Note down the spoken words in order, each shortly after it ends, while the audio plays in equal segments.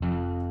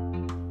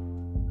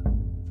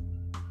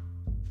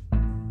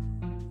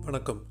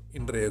வணக்கம்.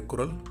 இன்றைய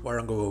குரல்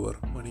வழங்குபவர்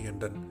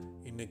மணிகண்டன்.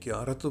 இன்னைக்கு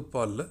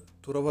அறத்துப்பாலில்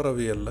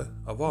துறவரவியல்ல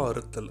அவா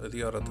அறுத்தல்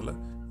அதிகாரத்தில்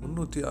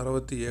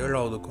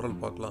 367வது குரல்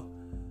பார்க்கலாம்.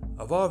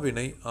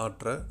 அவாவினை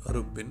ஆற்ற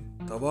அறுப்பின்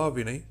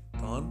தவாவினை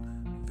தான்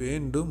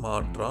வேண்டு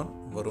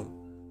மாற்றான் வரும்.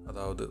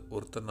 அதாவது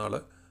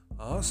ஒருத்தனால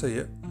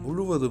ஆசையை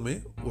முழுவதுமே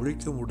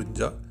ஒழிக்க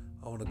முடிஞ்சா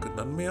அவனுக்கு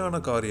நன்மையான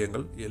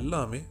காரியங்கள்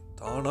எல்லாமே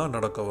தானா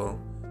நடக்க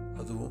வரும்.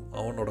 அதுவும்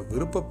அவனோட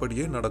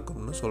விருப்பப்படியே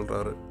நடக்கும்னு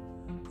சொல்றாரு.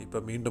 இப்ப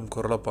மீண்டும்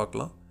குரலை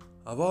பார்க்கலாம்.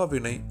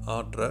 அவாவினை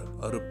ஆற்ற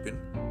அறுப்பின்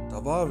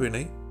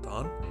தவாவினை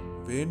தான்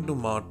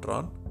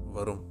வேண்டுமாற்றான்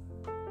வரும்.